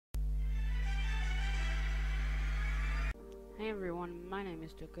Hey everyone, my name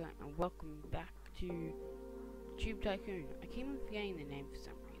is Toocka and welcome back to TubeTycoon. I keep on forgetting the name for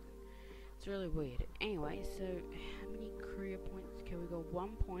some reason. It's really weird. Anyway, so how many career points? Okay, we got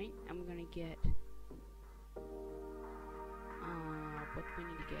 1 point and we're gonna get what do we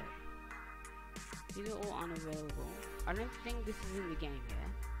need to get? These are all unavailable. I don't think this is in the game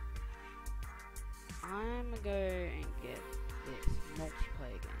yet. I'm gonna go and get this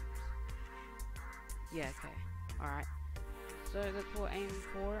multiplayer games. Yeah, okay. Alright. So that's what we're aiming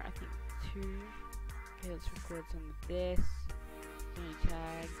for. I think 2. Okay, let's record some of this. Any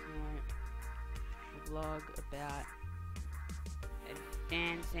tags, a vlog about a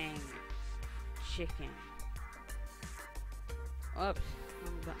dancing chicken. Oops,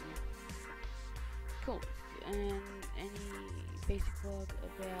 wrong button. Cool. And any basic vlog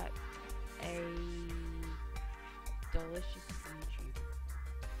about a delicious YouTube.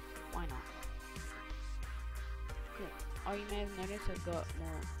 Why not? Cool. Oh, you may have noticed I've got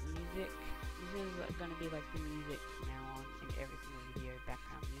more music. This is going to be like the music from now on in every single video,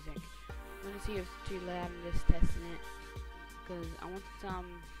 background music. I'm going to see if it's too loud. I'm just testing it because I wanted some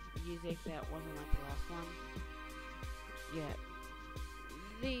music that wasn't like the last one. Yeah,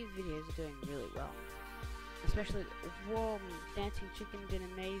 these videos are doing really well. Especially, whoa, Dancing Chicken did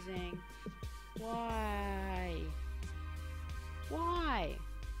amazing. Why? Why?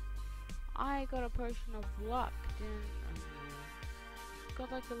 I got a potion of luck, didn't I?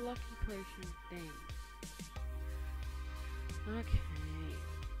 Got like a lucky potion thing. Okay.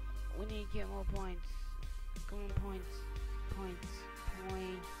 We need to get more points. Come on, points.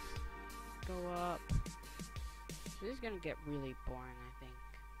 Go up. So this is gonna get really boring, I think.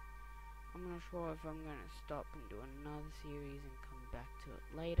 I'm not sure if I'm gonna stop and do another series and come back to it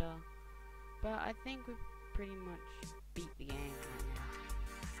later. But I think we've pretty much beat the game right now.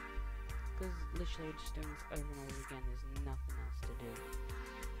 Because literally we're just doing this over and over again, there's nothing else to do.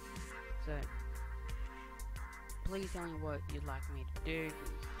 So, please tell me what you'd like me to do,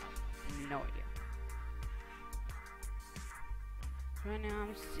 because I have no idea. So right now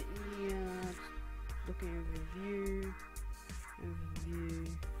I'm sitting here, looking at overview.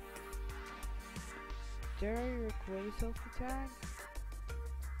 Did I record yourself for tag?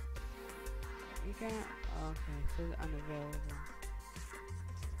 You can't? Oh, okay, it says unavailable.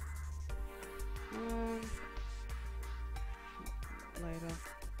 Later.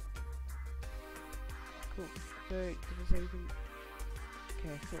 Cool. So, did it say you can...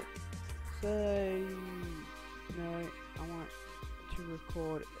 Okay, cool. So, no, I want to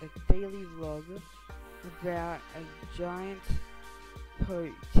record a daily vlog about a giant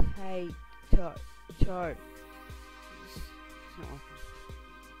potato. It's not working.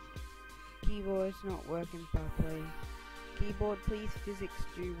 Keyboard's not working properly. Keyboard, please, physics,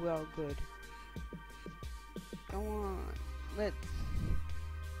 do well, good. Come on, let's...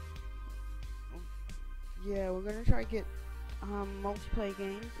 Yeah, we're gonna try to get multiplayer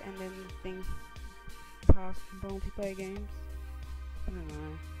games and then things past multiplayer games. I don't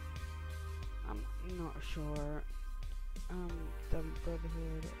know. I'm not sure. Double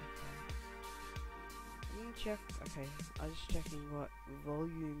Brotherhood. Okay. I'm gonna check. Okay, I was just checking what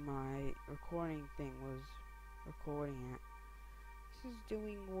volume my recording thing was recording at. This is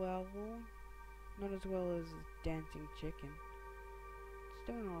doing well. Not as well as Dancing Chicken. It's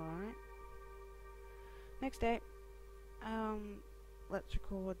doing alright. Next day, let's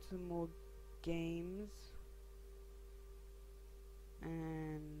record some more games,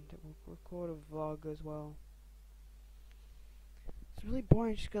 and we'll record a vlog as well. It's really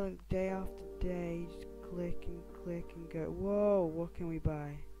boring, just go like day after day, just click and go, whoa, what can we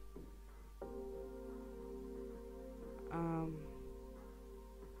buy?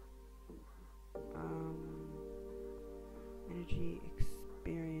 Energy,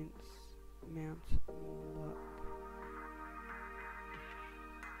 experience, mount, luck.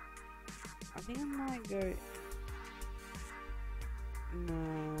 I think I might go...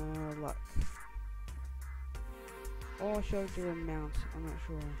 No, luck. Or show to a mount, I'm not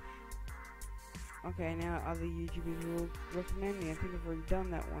sure. Okay, now other YouTubers will recommend me. I think I've already done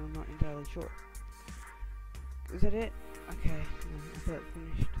that one, I'm not entirely sure. Is that it? Okay, no, I thought it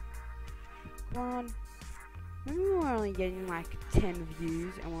finished. Come on. Maybe we were only getting like 10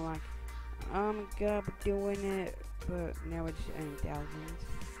 views and we're like, oh my god, we're doing it. But now we're just earning thousands.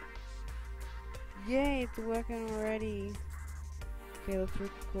 Yay, it's working already. Okay, let's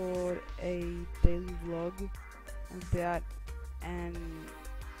record a daily vlog about a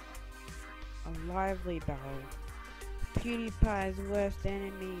lively battle. PewDiePie's worst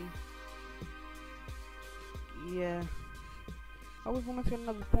enemy. Yeah. Oh, we've almost got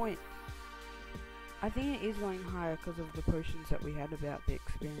another point. I think it is going higher because of the potions that we had about the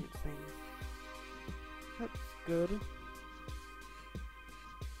experience things. That's good.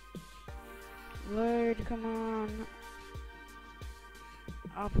 Load, come on.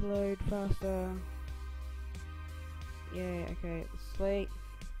 Upload faster. Yeah, okay, slate.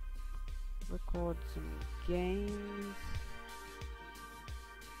 Record some games.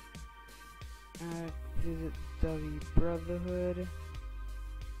 Visit W Brotherhood.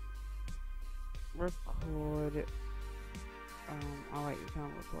 Record. Oh wait, we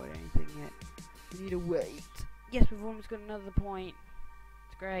can't record anything yet. We need to wait. Yes, we've almost got another point.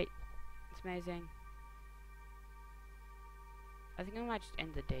 It's great. It's amazing. I think I might just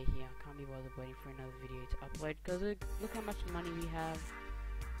end the day here. I can't be bothered waiting for another video to upload because look how much money we have.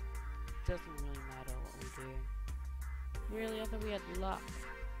 It doesn't really matter what we do. Really, I thought we had luck.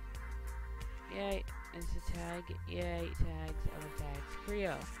 Yay, it's a tag. Yay, tags, other tags.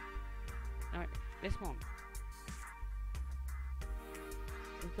 Korea. No, this one.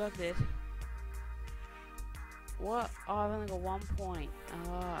 We've got this. What? Oh, I've only got 1 point.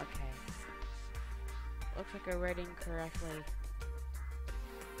 Oh, okay. Looks like I read incorrectly.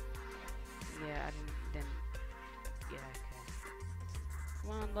 Yeah, I didn't. Yeah, okay.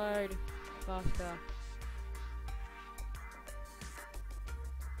 Come on, load. Faster.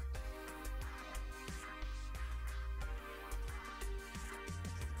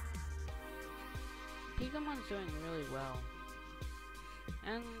 Pokemon's doing really well.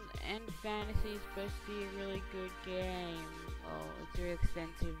 And fantasy is supposed to be a really good game. Well, it's really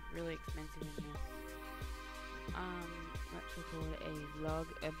expensive in this. Let's record a vlog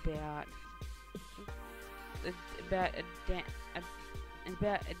about it's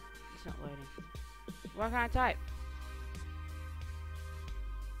not loading. Why can't I type?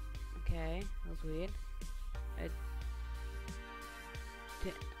 Okay, that was weird.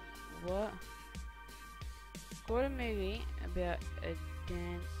 What? Record a movie about a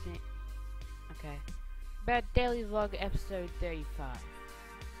dancing. Okay. About daily vlog episode 35.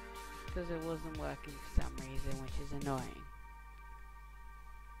 Because it wasn't working for some reason, which is annoying.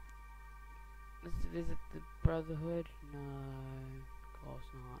 Let's visit the Brotherhood. No, of course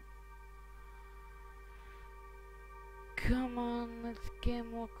not. Come on, let's get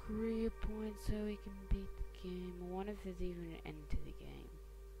more career points so we can beat the game. I wonder if there's even an end to the game.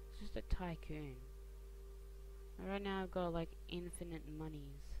 It's just a tycoon. Right now I've got like infinite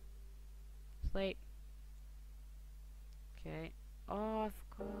monies. Slate. Okay. Oh, I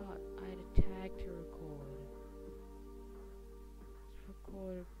forgot. I had a tag to record. Let's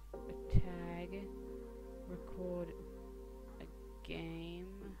record a tag. Record a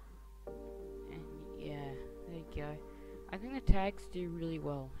game. And yeah, there you go. I think the tags do really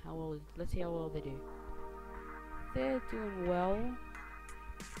well. Let's see how well they do. They're doing well.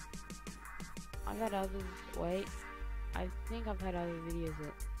 I've had others, wait, I think I've had other videos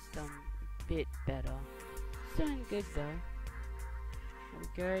that's done a bit better. It's doing good though. There we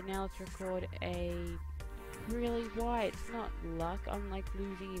go, now let's record a really why, it's not luck, I'm like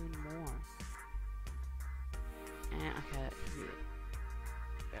losing even more. And okay, that's weird.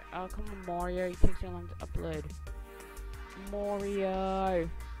 Oh come on Mario, it takes so long to upload. Mario!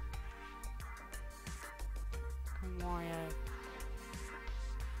 Come on Mario.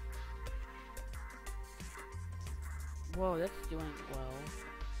 Whoa, that's doing well.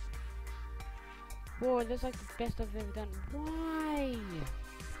 Whoa, that's like the best I've ever done. Why?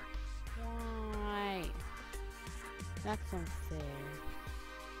 Why? That's unfair.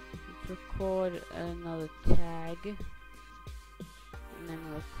 Let's record another tag. And then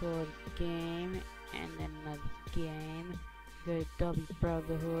record game. And then another game. Go to W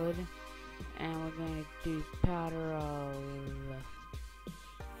Brotherhood. And we're going to do Powder of...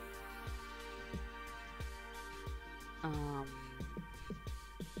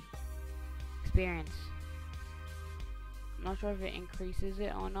 experience. I'm not sure if it increases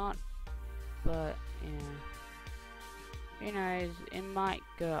it or not, but yeah, who knows, it might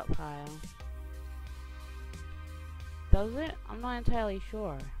go up higher. Does it? I'm not entirely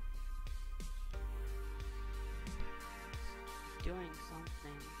sure. It's doing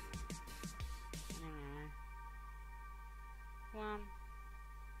something. I don't know. Come on.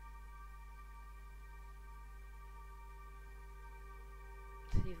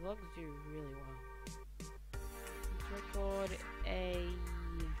 These vlogs do really well. Let's record a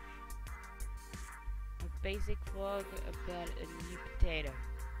basic vlog about a new potato.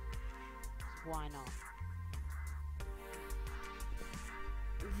 Why not?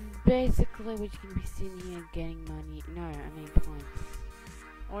 Basically, what you can be sitting here getting money. No, I mean points.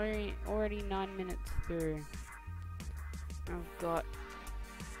 Already 9 minutes through. I've got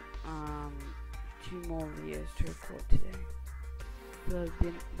 2 more videos to record today. So I've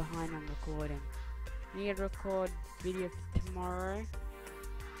been behind on recording. I need to record video for tomorrow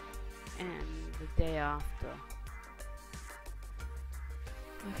and the day after.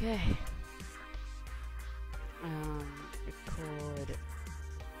 Okay. Record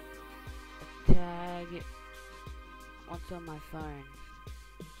a tag. What's on my phone?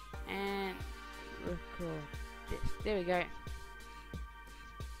 And record this. There we go.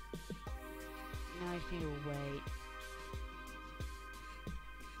 Now I just need to wait.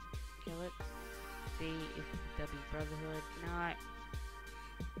 Okay, let's see if W Brotherhood. No.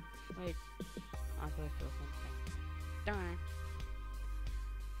 Wait. I thought I saw something. Darn.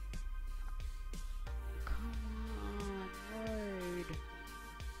 Come on, load.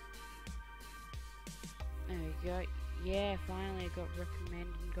 There we go. Yeah, finally I got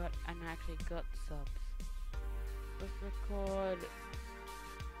recommended and actually got subs. Let's record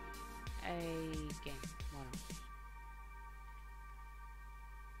a game. Why not?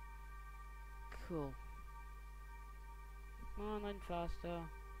 Cool. Come on, load faster.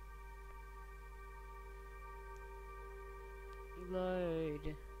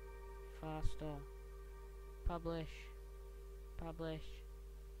 Load faster. Publish. Publish.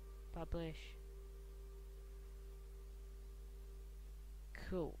 Publish.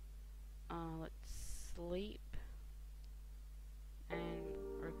 Cool. Let's sleep and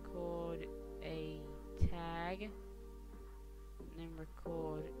record a tag and then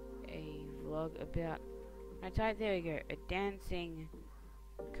record a vlog about there we go, a dancing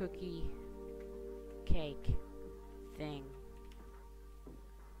cookie cake thing.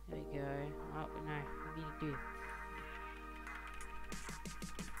 There we go. Oh no, I need to do.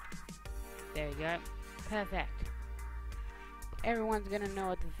 There we go. Perfect. Everyone's gonna know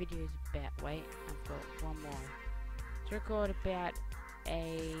what the video is about. Wait, I've got one more. Let's record about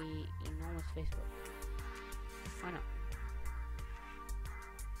a enormous Facebook. Why not?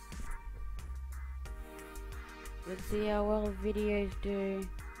 Let's see how well videos do.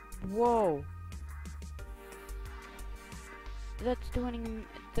 Whoa! That's doing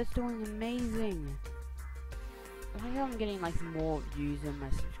amazing. I think I'm getting like more views on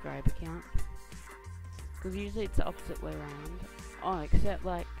my subscriber count. Because usually it's the opposite way around. Oh, except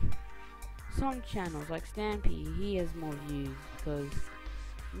like some channels, like Stampy, he has more views because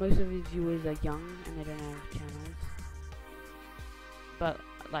most of his viewers are young and they don't have channels. But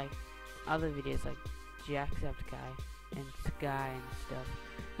like other videos like Jacksepticeye and Sky and stuff,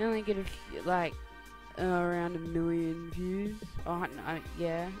 they only get a few, like around 1 million views. Oh, no,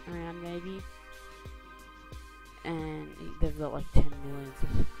 yeah, around maybe. And they've got like 10 million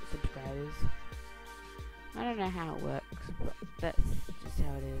subscribers. I don't know how it works, but that's just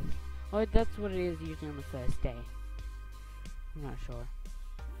how it is. Well, that's what it is usually on the first day. I'm not sure.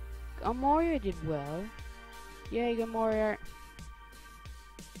 Oh, Mario did well. Yeah, you got Mario.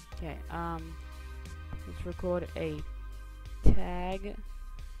 Okay, let's record a tag,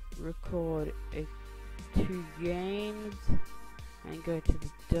 record 2 games, and go to the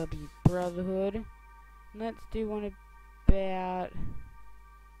W Brotherhood. Let's do one about.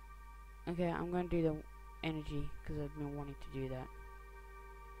 Okay, I'm gonna do the energy because I've been wanting to do that.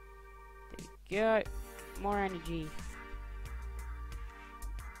 There we go. More energy.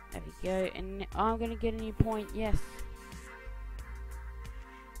 There we go. And I'm gonna get a new point. Yes.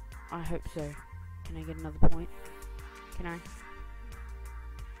 I hope so. Can I get another point? Can I?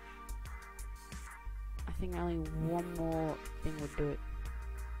 I think only one more thing would do it.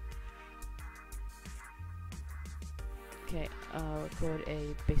 Okay, record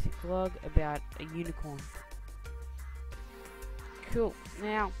a basic vlog about a unicorn. Cool.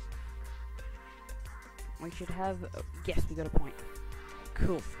 Now, we should have. Yes, we got a point.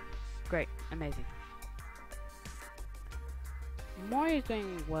 Cool. Great. Amazing. Mario's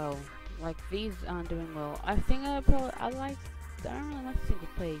doing well. Like these aren't doing well. I think I don't really like single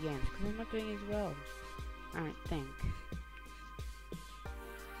player games because I'm not doing as well. I don't think.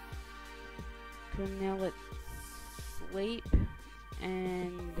 Cool. Now let's sleep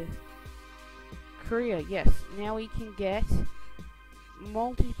and Korea. Yes. Now we can get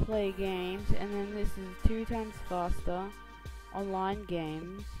multiplayer games, and then this is 2 times faster, online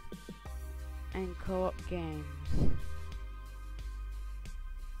games, and co-op games.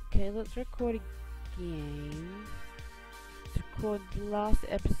 Okay, let's record a game. Let's record the last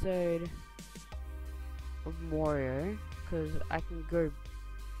episode of Mario, because I can go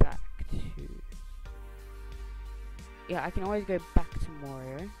back to. Yeah, I can always go back to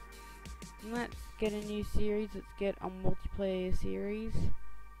Mario. And let's get a new series. Let's get a multiplayer series.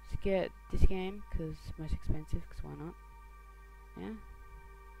 Let's get this game, because it's most expensive, because why not? Yeah.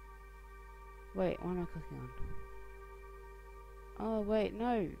 Wait, what am I clicking on? Oh wait,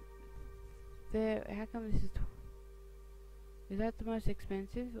 no. There. How come this is? Is that the most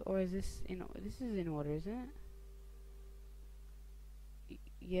expensive, or is this in? This is in order, isn't it?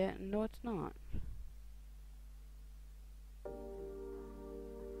 Yeah. No, it's not.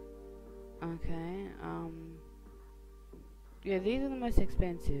 Okay. Yeah, these are the most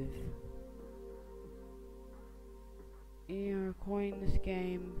expensive. You're recording this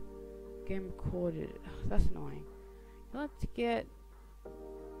game. Game recorded. Ugh, that's annoying. Let's get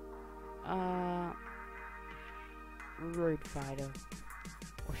Road Fighter,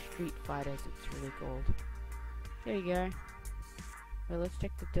 or Street Fighter as it's really called. There you go. Well, let's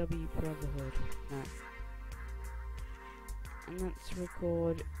check the W Brotherhood. No. And let's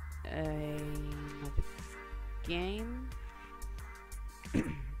record another game.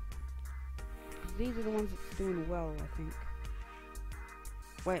 These are the ones that's doing well, I think.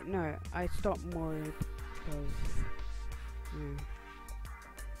 Wait, no, I stopped more because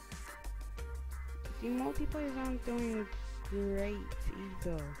see, multiplayers aren't doing great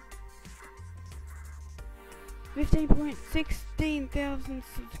either. 16,000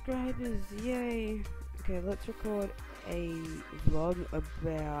 subscribers, yay! Okay, let's record a vlog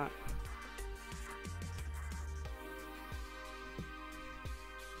about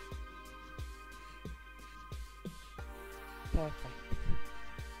perfect.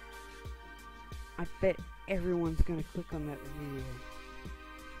 I bet everyone's gonna click on that video.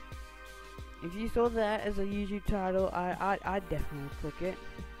 If you saw that as a YouTube title, I'd definitely click it.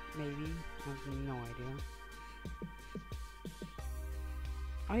 Maybe. I have no idea.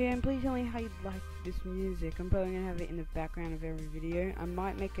 Oh yeah, and please tell me how you like this music. I'm probably gonna have it in the background of every video. I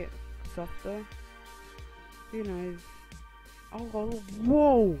might make it softer. Who knows? Oh,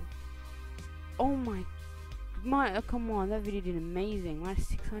 whoa! Oh my, oh, come on, that video did amazing. My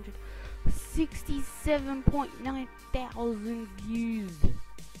 667.9 thousand views.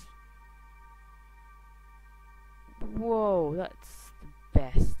 Whoa, that's the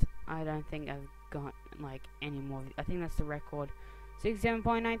best. I don't think I've got like any more. I think that's the record.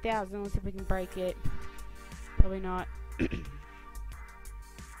 67.9 thousand. Let's see if we can break it. Probably not. Yeah,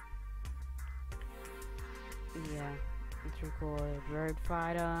 let's record Road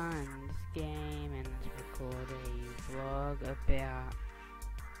Fighter and this game, and let's record a vlog about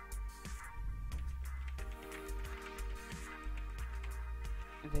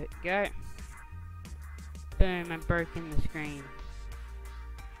there we go. Boom, I've broken the screen.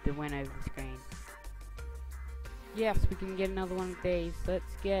 That went over the screen. Yes, we can get another one of these.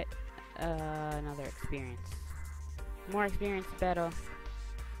 Let's get another experience. More experience, better.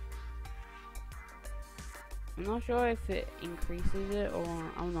 I'm not sure if it increases it, or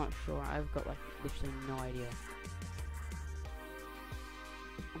I'm not sure. I've got like literally no idea.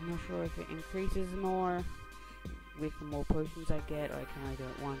 I'm not sure if it increases more with the more potions I get, or I can only do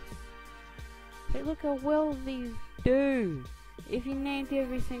it once. Hey, look how well these do! If you named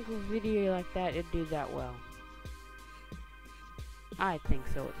every single video like that, it'd do that well. I think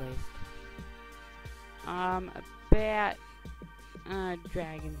so, at least. About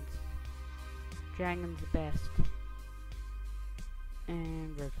dragons. Dragons the best.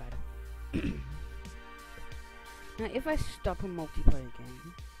 And Road Fighter. Now, if I stop a multiplayer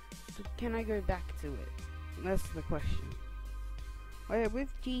game, can I go back to it? That's the question. Oh yeah, with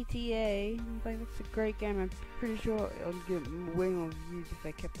GTA, like, that's a great game. I'm pretty sure I'll get way more views if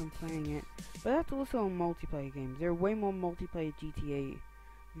I kept on playing it. But that's also on multiplayer games. There are way more multiplayer GTA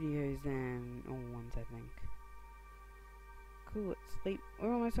videos than normal ones, I think. Cool, let's sleep.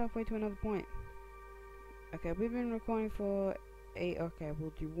 We're almost halfway to another point. Okay, we've been recording for 8. Okay,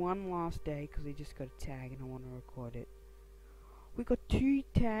 we'll do one last day because we just got a tag and I want to record it. We got 2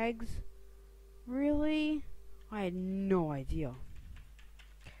 tags? Really? I had no idea.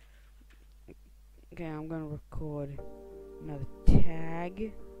 Okay, I'm gonna record another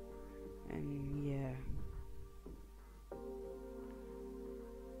tag, and yeah.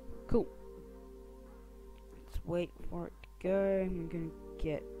 Cool. Let's wait for it to go. I'm gonna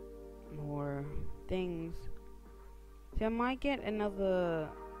get more things. So I might get another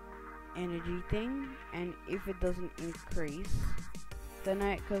energy thing, and if it doesn't increase, then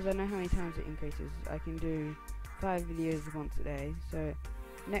because I know how many times it increases, I can do 5 videos once a day. So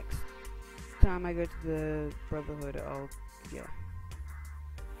next time I go to the Brotherhood, I'll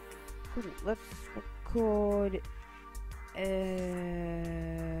cool. Let's record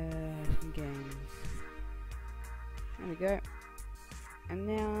some games. There we go. And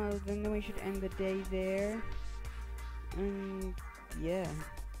now then we should end the day there. And yeah,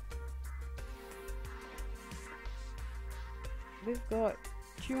 we've got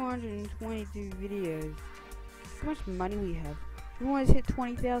 222 videos. How much money we have? We almost hit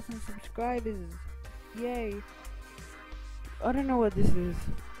 20,000 subscribers. Yay. I don't know what this is.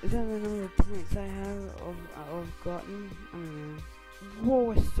 Is that the number of points I have of gotten? I don't know. Whoa,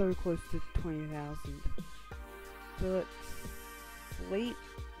 we're so close to 20,000. So let's sleep.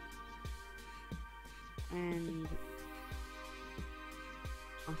 And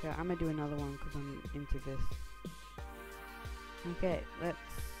okay, I'm gonna do another one because I'm into this. Okay, let's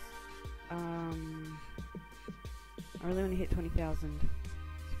I really want to hit 20,000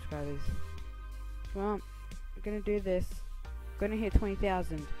 subscribers. Well, I'm gonna do this. I'm gonna hit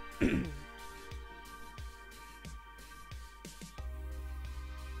 20,000.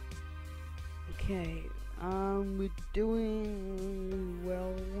 Okay, we're doing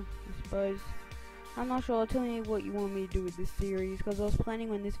well, I suppose. I'm not sure. Tell me what you want me to do with this series, because I was planning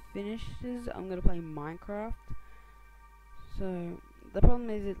when this finishes, I'm gonna play Minecraft. So the problem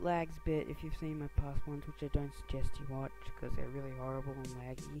is it lags a bit if you've seen my past ones, which I don't suggest you watch because they're really horrible and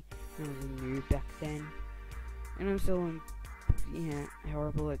laggy. I was a noob back then, and I'm still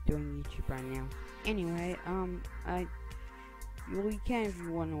horrible at doing YouTube right now. Anyway, well, you can if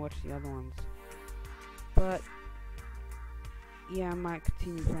you want to watch the other ones, but yeah, I might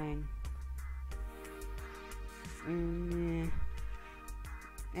continue playing.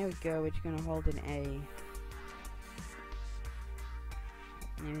 There we go. We're just gonna hold an A.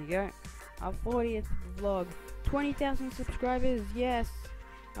 There we go. Our 40th vlog. 20,000 subscribers. Yes.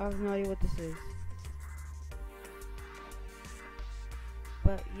 I have no idea what this is.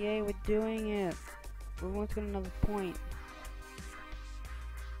 But yeah, we're doing it. We almost got another point.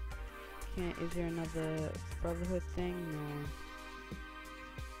 Is there another brotherhood thing?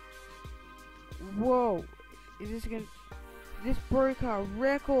 No. Whoa. Is this gonna... This broke our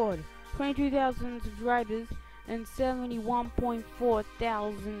record. 22,000 subscribers and 71.4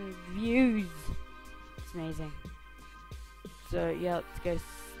 thousand views. It's amazing. So yeah, let's go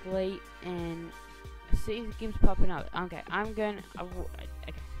sleep and see the game's popping up. Okay, I'm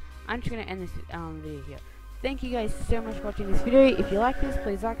just gonna end this video here. Thank you guys so much for watching this video. If you like this,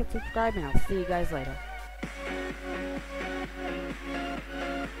 please like and subscribe, and I'll see you guys later.